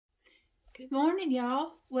Good morning,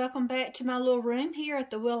 y'all. Welcome back to my little room here at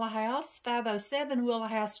the Willow House, 507 Willow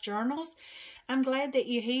House Journals. I'm glad that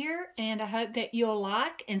you're here, and I hope that you'll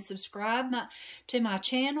like and subscribe to my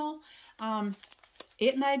channel.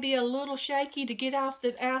 It may be a little shaky to get out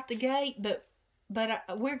the gate, but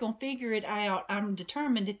we're gonna figure it out. I'm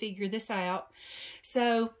determined to figure this out.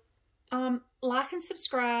 So, like and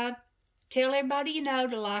subscribe. Tell everybody you know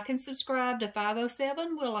to like and subscribe to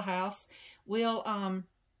 507 Willow House.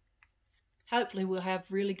 Hopefully we'll have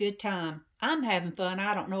a really good time. I'm having fun.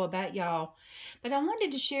 I don't know about y'all. But I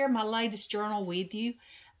wanted to share my latest journal with you.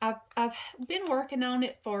 I've been working on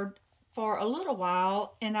it for a little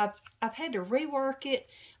while, and I've had to rework it,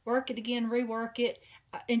 work it again, rework it,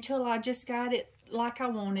 until I just got it like I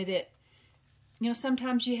wanted it. You know,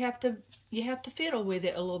 sometimes you have to fiddle with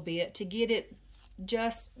it a little bit to get it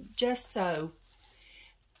just so.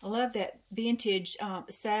 I love that vintage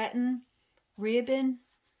satin ribbon.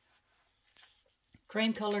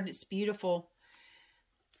 Cream colored, it's beautiful.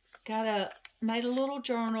 Made a little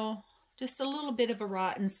journal, just a little bit of a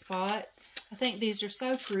writing spot. I think these are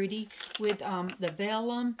so pretty with the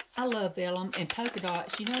vellum. I love vellum and polka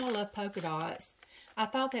dots. You know I love polka dots. I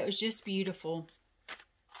thought that was just beautiful.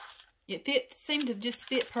 It seemed to just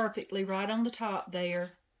fit perfectly right on the top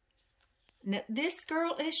there. Now this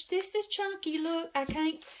is chunky. Look, I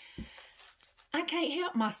can't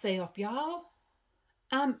help myself, y'all.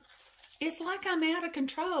 It's like I'm out of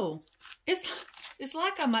control. It's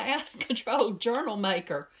like I'm an out of control journal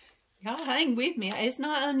maker. Y'all hang with me. It's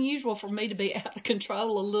not unusual for me to be out of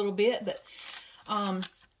control a little bit, but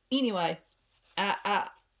anyway,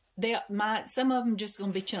 some of them just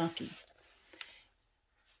gonna be chunky.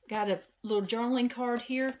 Got a little journaling card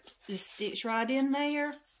here. Just sticks right in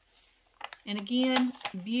there. And again,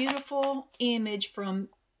 beautiful image from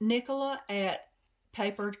Nicola at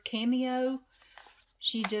Paper Cameo.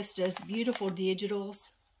 She just does beautiful digitals.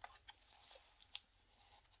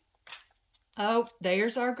 Oh,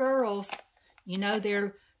 there's our girls. You know,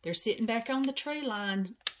 they're sitting back on the tree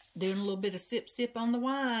line, doing a little bit of sip on the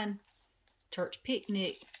wine. Church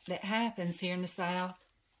picnic that happens here in the South.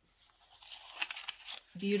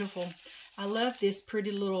 Beautiful. I love this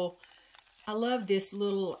little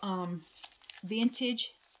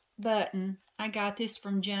vintage button. I got this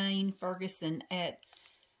from Jane Ferguson at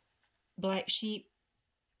Black Sheep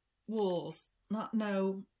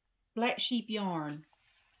Black Sheep Yarn.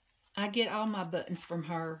 I get all my buttons from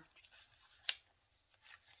her.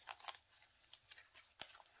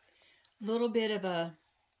 Little bit of a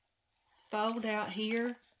fold out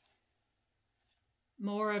here.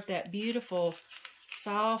 More of that beautiful,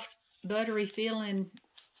 soft, buttery feeling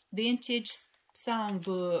vintage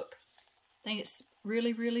songbook. I think it's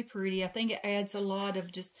really, really pretty. I think it adds a lot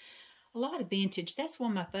of vintage. That's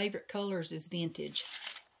one of my favorite colors is vintage.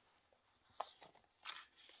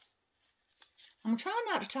 I'm trying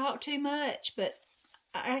not to talk too much, but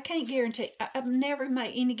I can't guarantee. I've never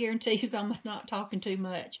made any guarantees on not talking too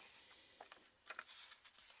much.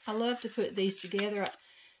 I love to put these together.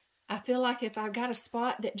 I feel like if I've got a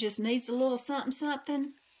spot that just needs a little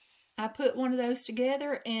something, I put one of those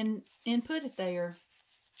together and put it there.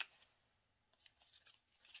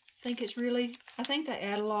 I think they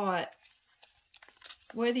add a lot.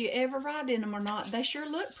 Whether you ever write in them or not, they sure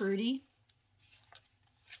look pretty.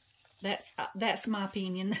 That's my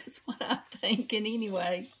opinion. That's what I'm thinking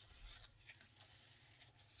anyway.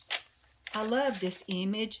 I love this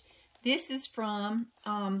image. This is from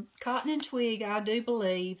Cotton and Twig, I do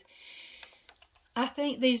believe. I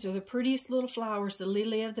think these are the prettiest little flowers, the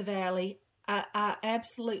lily of the valley. I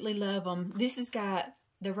absolutely love them. This has got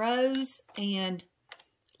the rose and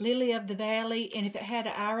lily of the valley, and if it had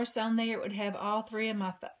an iris on there, it would have all three of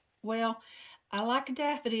my, well, I like a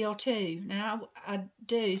daffodil too. Now, I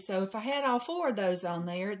do. So if I had all four of those on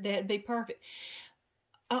there, that'd be perfect.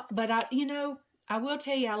 But I will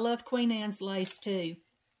tell you, I love Queen Anne's lace too.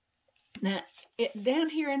 Now,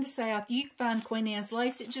 down here in the South, you can find Queen Anne's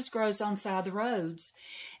lace. It just grows on the side of the roads.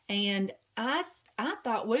 And I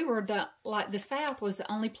thought the South was the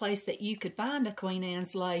only place that you could find a Queen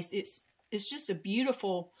Anne's lace. It's just a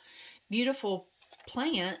beautiful, beautiful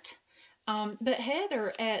plant. But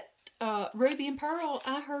Heather at Ruby and Pearl,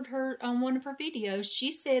 I heard her on one of her videos.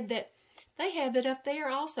 She said that they have it up there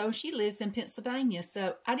also. She lives in Pennsylvania,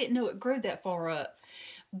 so I didn't know it grew that far up.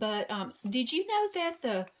 But did you know that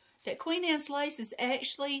that Queen Anne's lace is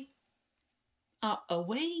actually a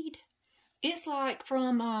weed? It's like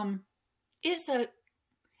from it's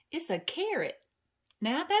a carrot.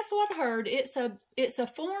 Now that's what I heard. It's a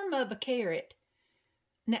form of a carrot.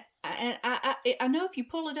 Now, and I know if you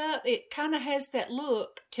pull it up, it kind of has that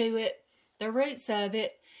look to it, the roots of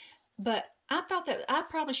it, But I thought that I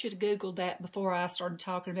probably should have Googled that before I started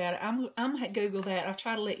talking about it. I'm going to Google that. I'll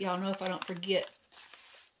try to let y'all know if I don't forget.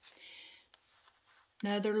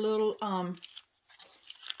 Another little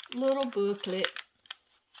booklet.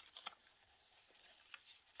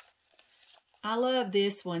 I love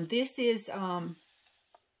this one. This is I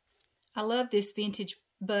love this vintage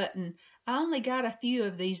button. I only got a few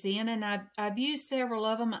of these in, and I've used several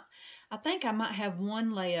of them. I think I might have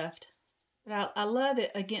one left. But I love it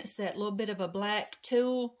against that little bit of a black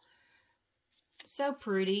tulle. So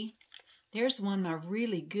pretty. There's one I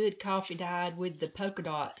really good coffee dyed with the polka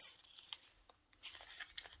dots.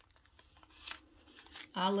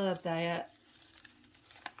 I love that.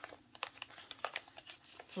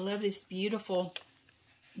 I love this beautiful,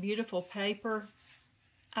 beautiful paper.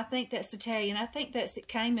 I think that's Italian. I think it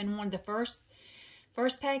came in one of the first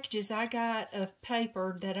packages I got of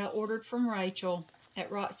paper that I ordered from Rachel at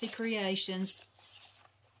Roxy Creations.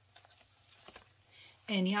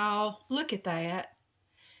 And y'all, look at that.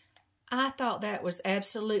 I thought that was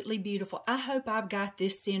absolutely beautiful. I hope I've got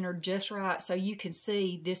this centered just right so you can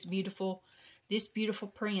see this beautiful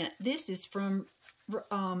print. This is from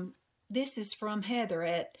Heather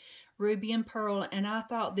at Ruby and Pearl, and I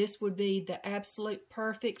thought this would be the absolute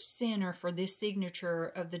perfect center for this signature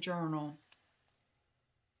of the journal.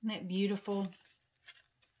 Isn't that beautiful?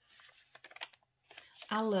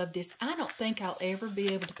 I love this. I don't think I'll ever be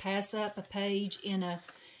able to pass up a page in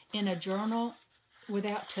a journal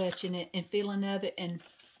without touching it and feeling of it and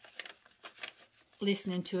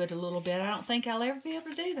listening to it a little bit. I don't think I'll ever be able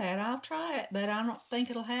to do that. I'll try it, but I don't think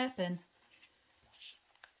it'll happen.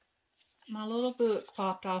 My little book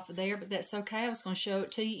popped off of there, but that's okay. I was going to show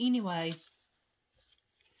it to you anyway.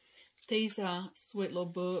 These sweet little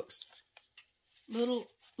books. Little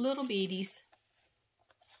bitties.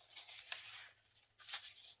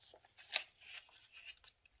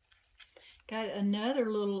 Got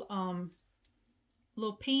another little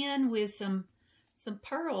pen with some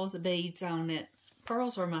pearls beads on it.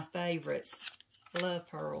 Pearls are my favorites. I love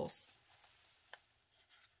pearls.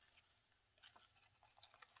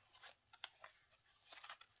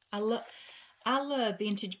 I love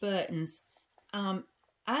vintage buttons. I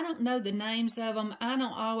don't know the names of them. I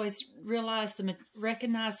don't always recognize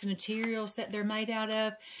the materials that they're made out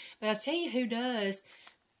of. But I'll tell you who does.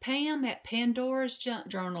 Pam at Pandora's Junk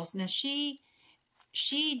Journals. Now she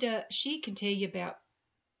can tell you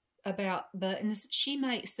about buttons. She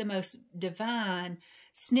makes the most divine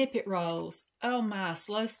snippet rolls. Oh my,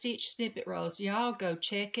 slow stitch snippet rolls. Y'all go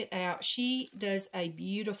check it out. She does a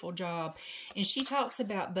beautiful job. And she talks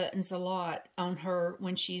about buttons a lot on her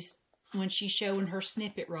when she's showing her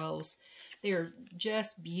snippet rolls. They're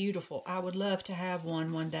just beautiful. I would love to have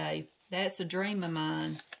one day. That's a dream of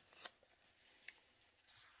mine.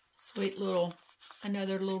 Sweet little,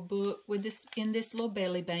 another little book with this in this little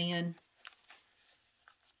belly band.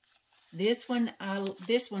 This one, I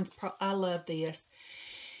love this.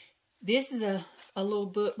 This is a little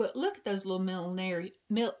book, but look at those little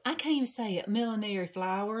I can't even say it, millinery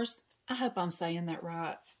flowers. I hope I'm saying that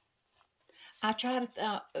right. I try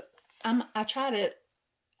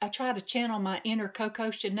to channel my inner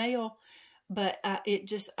Coco Chanel, but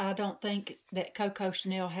I don't think that Coco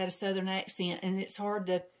Chanel had a Southern accent, and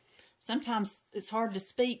sometimes it's hard to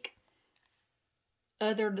speak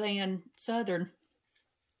other than Southern.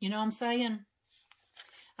 You know what I'm saying?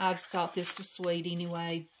 I just thought this was sweet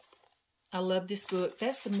anyway. I love this book.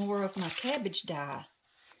 That's some more of my cabbage dye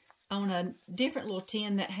on a different little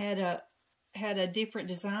tin that had a different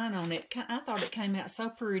design on it. I thought it came out so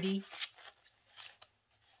pretty.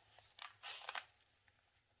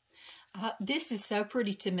 This is so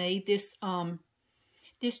pretty to me. This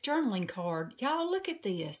journaling card. Y'all look at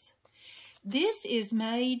this. This is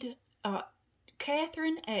made.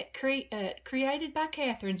 Catherine at Created by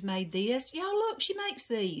Catherine's made this. Y'all look, she makes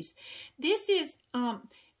these. This is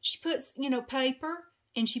she puts, paper,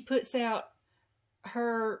 and she puts out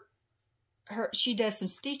she does some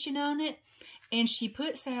stitching on it, and she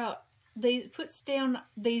puts down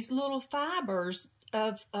these little fibers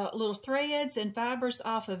of little threads and fibers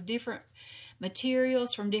off of different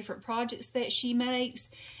materials from different projects that she makes,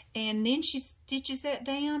 and then she stitches that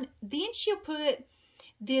down. Then she'll put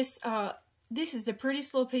this this is the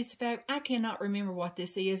prettiest little piece of fabric. I cannot remember what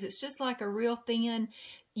this is. It's just like a real thin,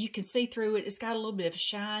 you can see through it. It's got a little bit of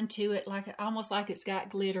shine to it, almost like it's got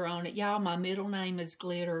glitter on it. Y'all, my middle name is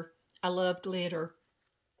Glitter. I love glitter.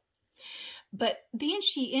 But then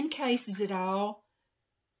she encases it all,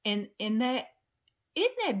 and that,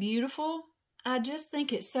 isn't that beautiful? I just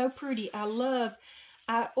think it's so pretty. I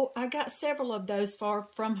got several of those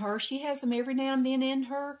from her. She has them every now and then in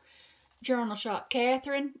her journal shop.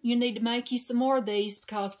 Catherine, you need to make you some more of these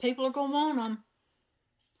because people are going to want them.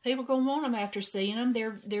 People are going to want them after seeing them.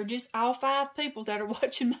 They're just all 5 people that are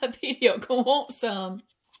watching my video going to want some.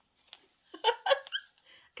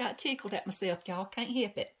 Got tickled at myself, y'all. Can't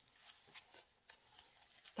help it.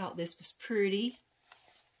 Thought this was pretty.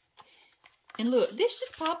 And look, this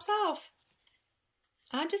just pops off.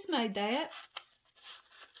 I just made that.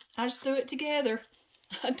 I just threw it together.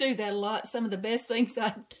 I do that a lot. Some of the best things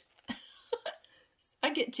I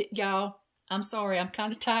get to, y'all, I'm sorry, I'm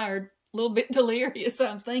kind of tired. A little bit delirious,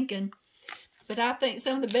 I'm thinking. But I think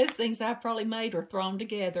some of the best things I've probably made are thrown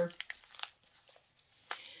together.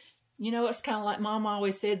 You know, it's kind of like Mom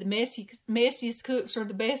always said, the messiest cooks are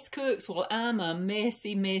the best cooks. Well, I'm a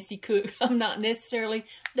messy cook. I'm not necessarily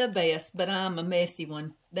the best, but I'm a messy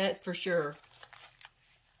one. That's for sure.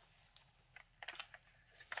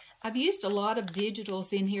 I've used a lot of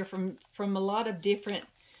digitals in here from a lot of different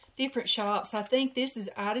shops. I think this is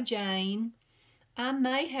Ida Jane. I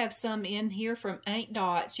may have some in here from Ink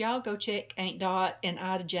Dots. Y'all go check Ink Dot and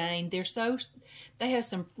Ida Jane. They have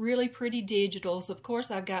some really pretty digitals. Of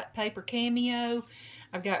course, I've got Paper Cameo.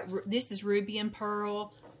 This is Ruby and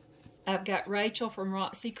Pearl. I've got Rachel from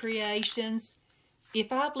Roxy Creations.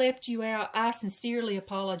 If I've left you out, I sincerely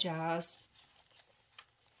apologize.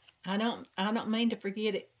 I don't mean to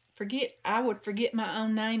forget it. I would forget my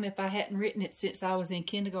own name if I hadn't written it since I was in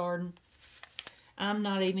kindergarten. I'm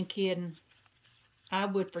not even kidding. I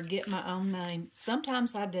would forget my own name.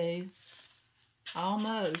 Sometimes I do.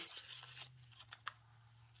 Almost.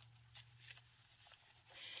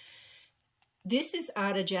 This is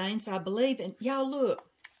Ida Jane's, I believe. And y'all look,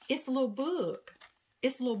 it's a little book.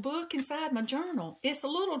 It's a little book inside my journal. It's a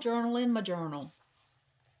little journal in my journal.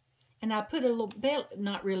 And I put a little belly,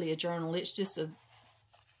 not really a journal, it's just a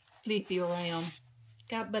flippy around.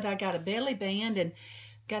 But I got a belly band and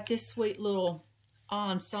got this sweet little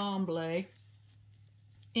ensemble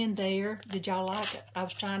in there. Did y'all like it? I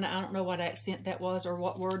was trying to, I don't know what accent that was or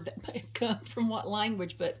what word that may have come from what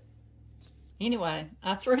language, but anyway,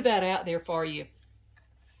 I threw that out there for you.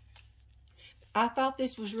 I thought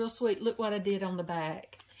this was real sweet. Look what I did on the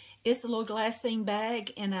back. It's a little glassine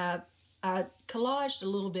bag, and I collaged a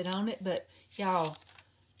little bit on it, but y'all,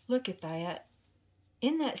 look at that.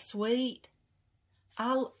 Isn't that sweet?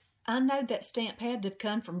 I know that stamp had to have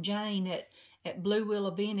come from Jane at Blue Willow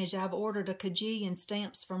Vintage. I've ordered a kajillion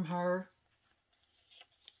stamps from her.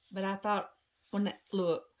 But I thought,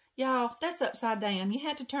 look, y'all, that's upside down. You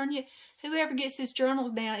have to turn whoever gets this journal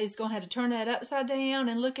down is going to have to turn that upside down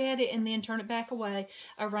and look at it and then turn it back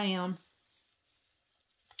around.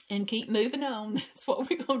 And keep moving on. That's what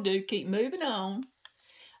we're going to do. Keep moving on.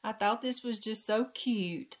 I thought this was just so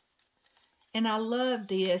cute. And I love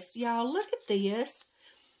this. Y'all, look at this.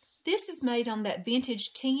 This is made on that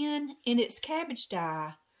vintage tin, and it's cabbage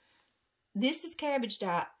dye. This is cabbage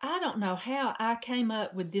dye. I don't know how I came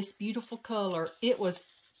up with this beautiful color. It was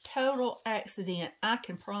total accident. I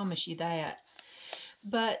can promise you that.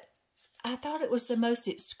 But I thought it was the most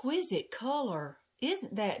exquisite color.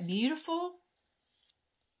 Isn't that beautiful?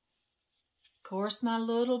 Of course, my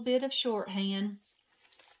little bit of shorthand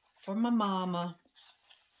for my mama.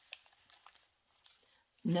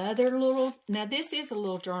 Another little, now this is a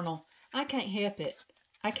little journal. I can't help it.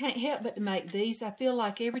 I can't help but to make these. I feel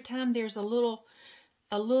like every time there's a little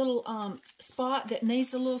spot that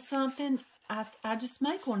needs a little something, I just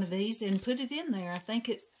make one of these and put it in there. I think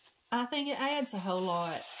it adds a whole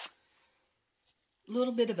lot. A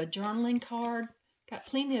little bit of a journaling card. Got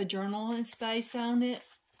plenty of journaling space on it.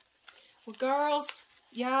 Well, girls,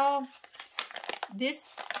 y'all,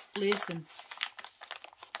 listen.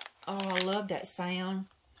 Oh, I love that sound.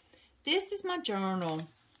 This is my journal.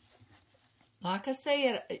 Like I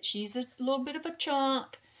said, she's a little bit of a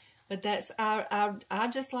chunk, but that's I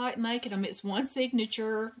just like making them. It's one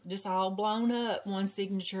signature, just all blown up, one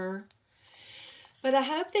signature. But I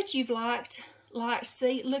hope that you've liked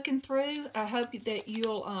looking through. I hope that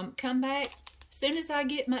you'll come back. As soon as I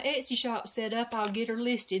get my Etsy shop set up, I'll get her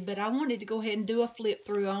listed. But I wanted to go ahead and do a flip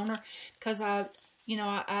through on her because I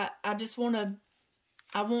just want to.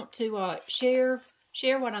 I want to share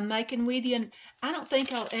what I'm making with you. And I don't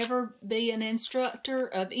think I'll ever be an instructor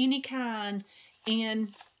of any kind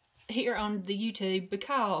here on the YouTube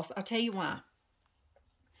because I'll tell you why.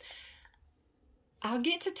 I'll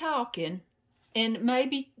get to talking and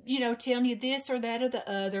maybe, telling you this or that or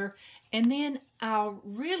the other. And then I'll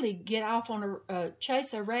really get off on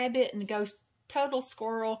chase a rabbit and go total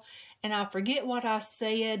squirrel. And I forget what I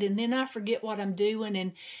said, and then I forget what I'm doing,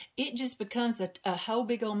 and it just becomes a whole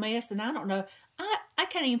big old mess, and I don't know. I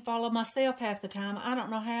can't even follow myself half the time. I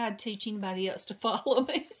don't know how I'd teach anybody else to follow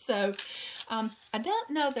me. So I don't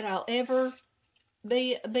know that I'll ever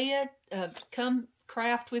be come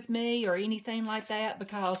craft with me or anything like that,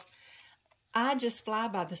 because I just fly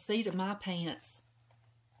by the seat of my pants.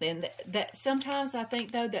 And that sometimes I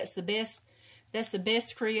think, though, that's the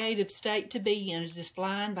best creative state to be in, is just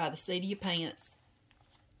flying by the seat of your pants.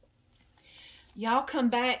 Y'all come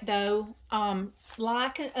back, though,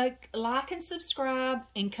 like and subscribe,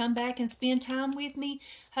 and come back and spend time with me.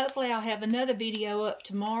 Hopefully I'll have another video up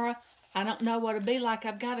tomorrow. I don't know what it'll be like.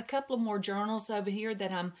 I've got a couple of more journals over here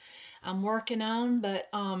that I'm working on, but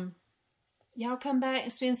y'all come back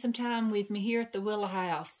and spend some time with me here at the Willow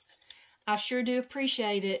House. I sure do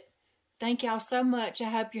appreciate it. Thank y'all so much. I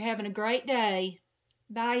hope you're having a great day.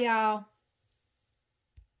 Bye, y'all.